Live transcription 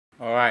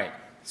All right.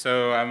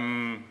 So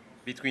I'm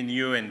between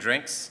you and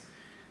drinks.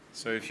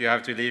 So if you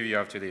have to leave, you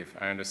have to leave.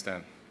 I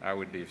understand. I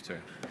would leave too.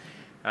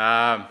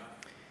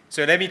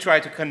 So let me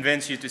try to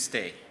convince you to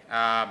stay.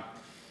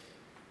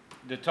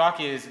 The talk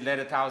is Let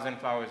 1,000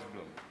 Flowers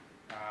Bloom.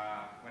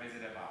 What is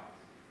it about?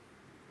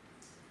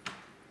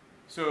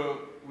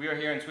 So we are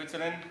here in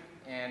Switzerland,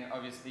 and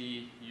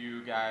obviously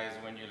you guys,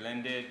 when you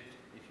landed,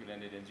 if you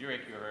landed in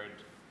Zurich, you heard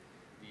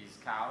these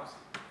cows.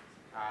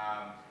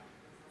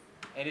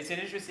 And it's an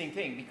interesting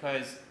thing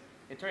because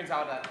it turns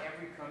out that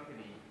every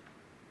company,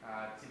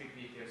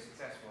 typically if they're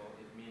successful,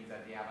 it means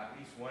that they have at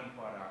least one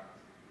product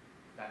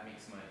that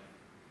makes money.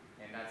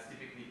 And that's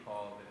typically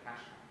called the cash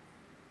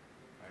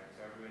cow. Right?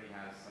 So everybody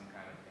has some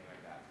kind of thing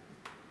like that.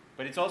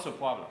 But it's also a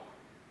problem.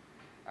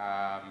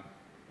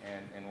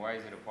 And why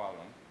is it a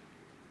problem?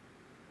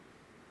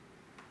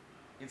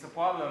 It's a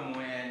problem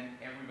when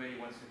everybody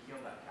wants to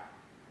kill that cow.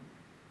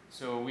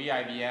 So we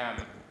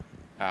IBM,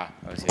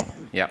 let's see,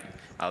 yeah,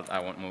 I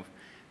won't move.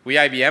 We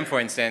IBM,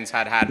 for instance,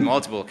 had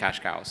multiple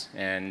cash cows,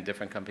 and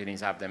different companies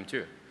have them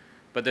too.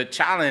 But the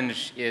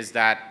challenge is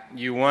that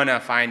you want to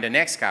find the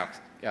next cow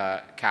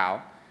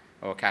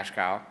or cash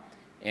cow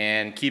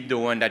and keep the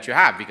one that you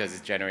have because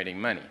it's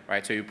generating money,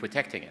 right? So you're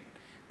protecting it.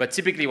 But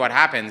typically what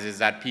happens is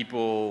that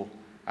people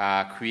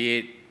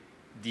create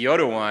the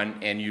other one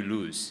and you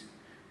lose.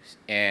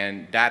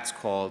 And that's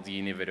called the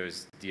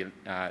innovator's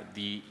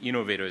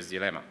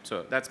dilemma.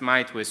 So that's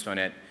my twist on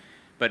it.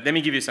 But let me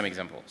give you some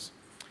examples.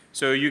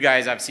 So you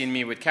guys have seen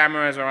me with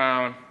cameras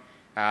around,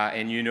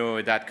 and you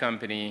know that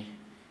company.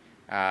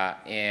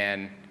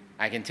 And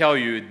I can tell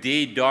you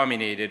they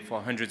dominated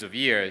for hundreds of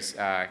years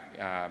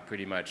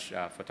pretty much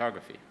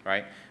photography,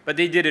 right? But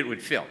they did it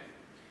with film.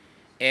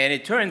 And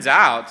it turns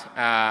out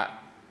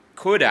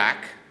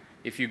Kodak,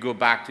 if you go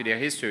back to their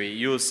history,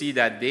 you'll see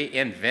that they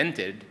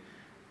invented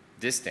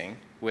this thing,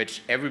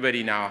 which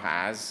everybody now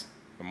has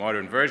a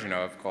modern version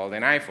of called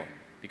an iPhone,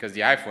 because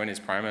the iPhone is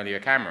primarily a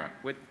camera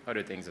with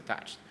other things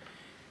attached.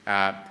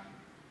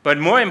 But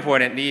more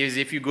importantly is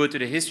if you go to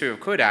the history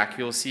of Kodak,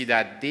 you'll see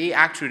that they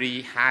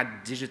actually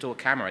had digital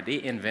camera.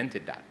 They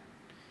invented that.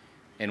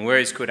 And where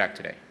is Kodak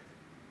today?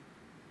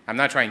 I'm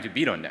not trying to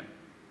beat on them.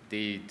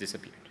 They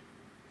disappeared.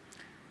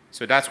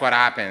 So that's what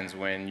happens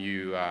when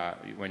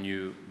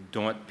you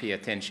don't pay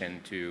attention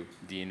to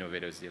the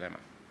innovator's dilemma.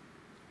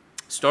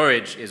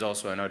 Storage is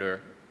also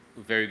another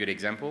very good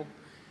example.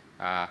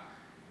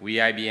 We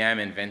IBM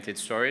invented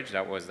storage.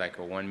 That was like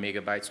a 1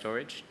 megabyte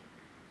storage.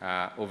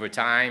 Over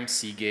time,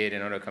 Seagate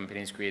and other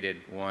companies created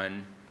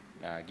 1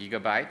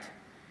 gigabyte.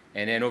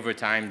 And then over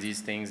time,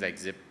 these things like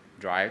zip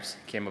drives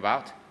came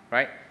about,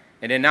 right?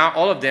 And then now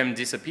all of them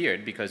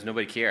disappeared because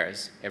nobody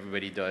cares.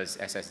 Everybody does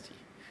SSD.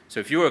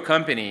 So if you were a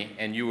company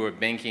and you were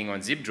banking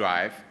on zip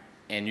drive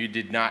and you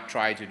did not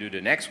try to do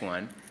the next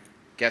one,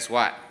 guess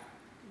what?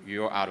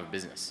 You're out of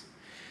business.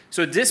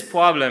 So this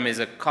problem is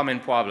a common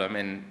problem,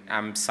 and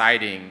I'm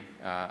citing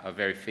a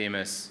very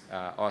famous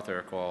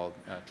author called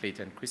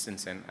Clayton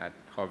Christensen at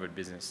Harvard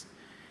Business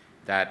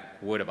that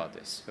wrote about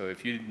this. So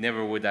if you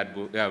never read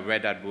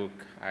that book,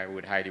 I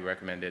would highly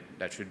recommend it.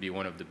 That should be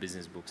one of the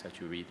business books that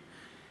you read.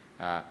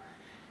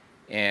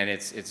 And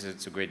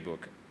it's a great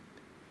book.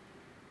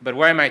 But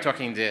why am I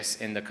talking this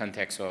in the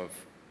context of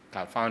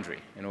Cloud Foundry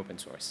and open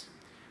source?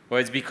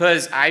 Well, it's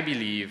because I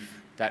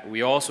believe that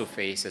we also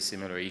face a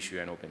similar issue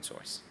in open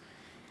source.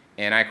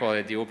 And I call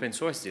it the open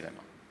source dilemma.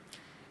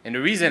 And the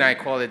reason I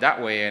call it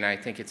that way, and I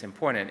think it's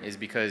important, is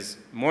because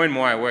more and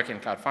more I work in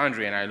Cloud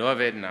Foundry, and I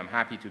love it, and I'm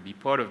happy to be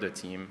part of the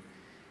team.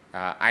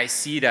 I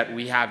see that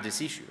we have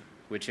this issue,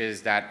 which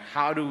is that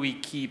how do we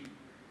keep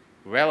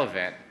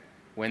relevant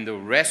when the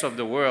rest of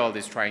the world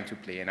is trying to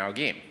play in our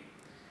game,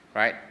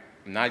 right?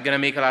 I'm not going to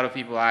make a lot of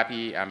people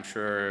happy. I'm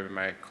sure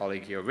my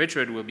colleague here,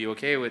 Richard, will be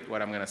okay with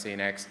what I'm going to say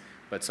next,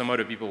 but some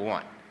other people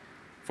won't.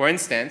 For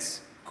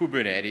instance,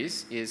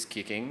 Kubernetes is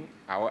kicking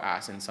our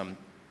ass in some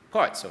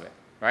parts of it,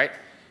 right?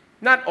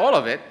 Not all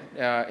of it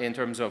in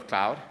terms of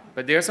cloud,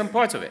 but there are some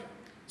parts of it.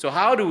 So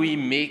how do we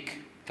make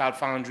Cloud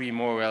Foundry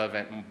more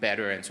relevant,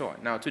 better, and so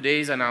on? Now,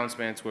 today's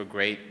announcements were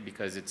great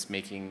because it's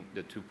making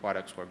the two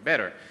products work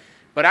better.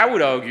 But I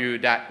would argue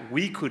that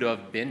we could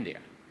have been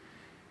there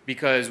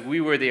because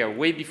we were there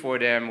way before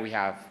them. We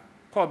have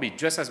probably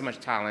just as much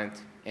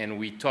talent, and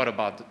we thought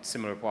about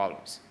similar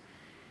problems.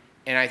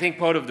 And I think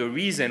part of the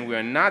reason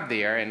we're not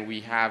there and we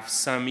have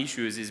some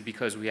issues is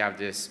because we have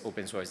this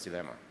open source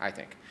dilemma, I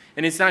think.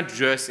 And it's not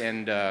just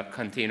in the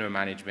container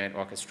management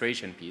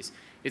orchestration piece.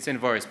 It's in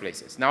various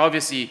places. Now,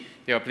 obviously,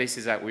 there are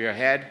places that we're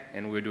ahead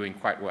and we're doing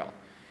quite well.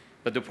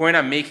 But the point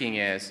I'm making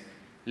is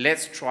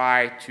let's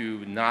try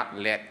to not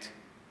let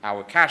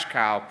our cash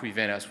cow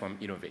prevent us from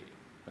innovating,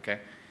 okay?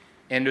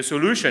 And the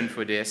solution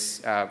for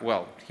this,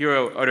 well, here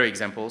are other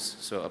examples.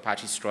 So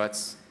Apache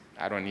Struts.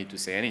 I don't need to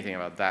say anything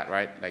about that,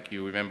 right? Like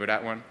you remember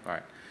that one? All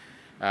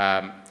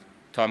right.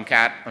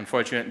 Tomcat,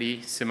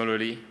 unfortunately,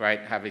 similarly,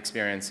 right, have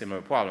experienced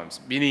similar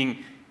problems,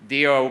 meaning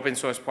they are open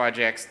source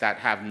projects that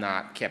have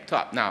not kept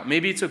up. Now,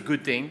 maybe it's a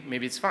good thing,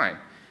 maybe it's fine,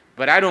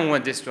 but I don't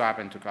want this to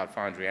happen to Cloud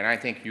Foundry, and I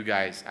think you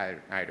guys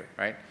either,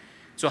 right?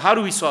 So how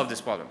do we solve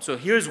this problem? So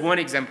here's one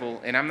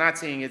example, and I'm not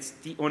saying it's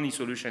the only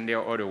solution. There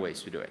are other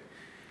ways to do it.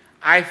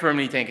 I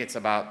firmly think it's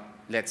about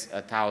let's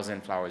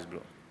 1,000 flowers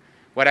bloom.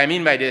 What I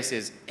mean by this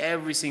is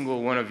every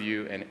single one of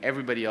you and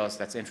everybody else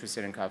that's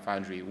interested in Cloud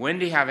Foundry, when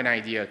they have an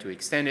idea to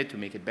extend it, to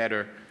make it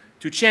better,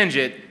 to change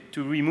it,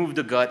 to remove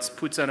the guts,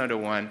 put another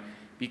one,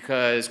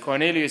 because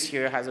Cornelius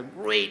here has a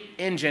great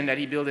engine that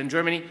he built in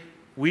Germany,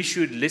 we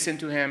should listen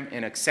to him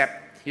and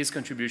accept his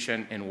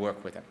contribution and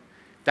work with him.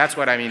 That's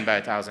what I mean by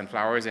 1,000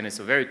 flowers, and it's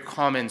a very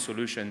common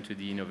solution to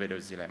the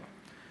innovator's dilemma.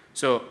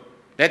 So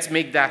let's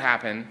make that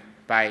happen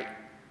by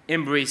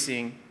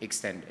embracing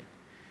extending.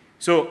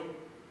 So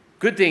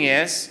good thing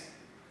is,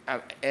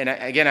 and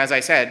again, as I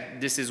said,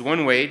 this is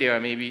one way. There are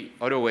maybe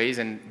other ways,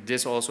 and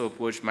this also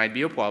approach might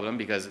be a problem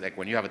because, like,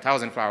 when you have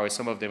 1,000 flowers,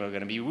 some of them are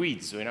going to be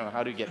weeds. So, you know,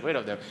 how do you get rid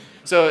of them?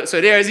 So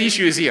there's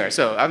issues here.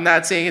 So I'm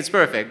not saying it's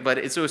perfect, but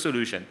it's a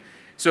solution.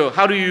 So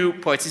how do you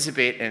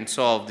participate and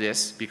solve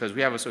this? Because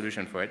we have a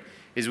solution for it.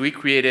 Is we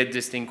created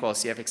this thing called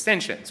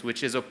CF-Extensions,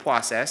 which is a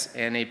process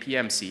and a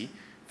PMC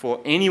for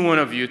any one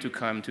of you to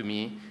come to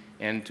me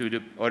and to the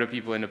other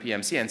people in the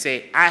PMC and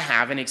say, I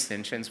have an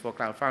extensions for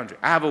Cloud Foundry.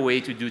 I have a way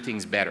to do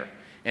things better.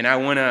 And I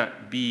want to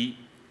be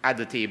at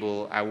the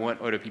table. I want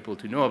other people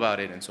to know about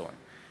it and so on.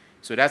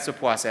 So that's the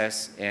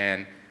process.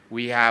 And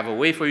we have a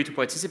way for you to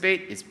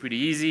participate. It's pretty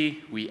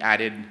easy. We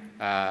added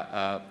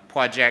a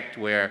project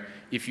where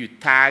if you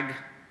tag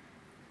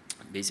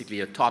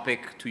basically a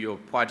topic to your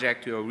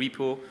project, to your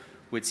repo,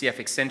 with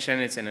CF-Extension,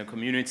 it's in a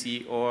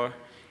community or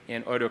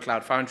in other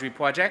Cloud Foundry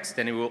projects,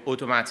 then it will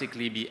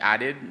automatically be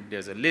added.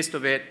 There's a list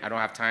of it. I don't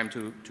have time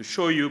to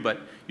show you, but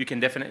you can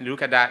definitely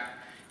look at that.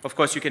 Of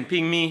course, you can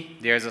ping me.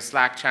 There's a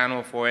Slack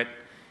channel for it,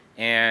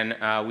 and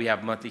we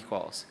have monthly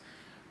calls.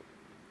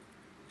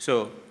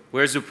 So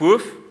where's the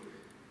proof?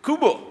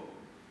 Kubo.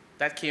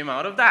 That came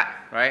out of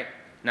that, right?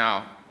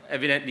 Now,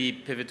 evidently,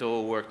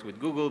 Pivotal worked with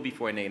Google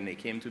before, and they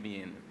came to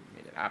me and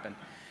made it happen.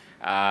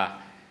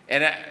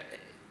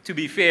 To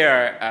be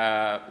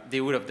fair, they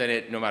would have done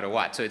it no matter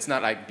what. So it's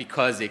not like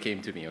because they came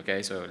to me,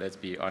 okay? So let's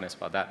be honest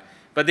about that.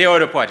 But there are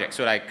other projects.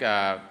 So like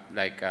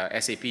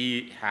SAP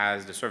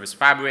has the Service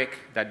Fabric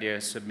that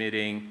they're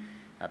submitting.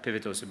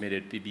 Pivotal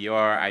submitted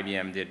PBR.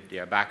 IBM did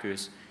their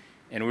Bacchus.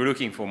 And we're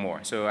looking for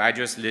more. So I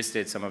just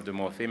listed some of the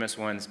more famous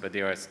ones, but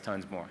there are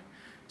tons more.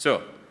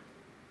 So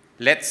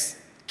let's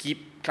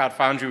keep Cloud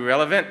Foundry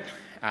relevant.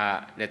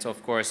 Let's,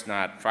 of course,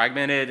 not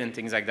fragment it and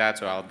things like that.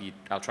 So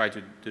I'll try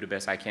to do the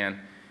best I can.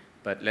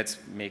 But let's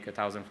make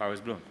 1,000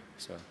 flowers bloom.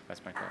 So that's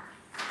my call.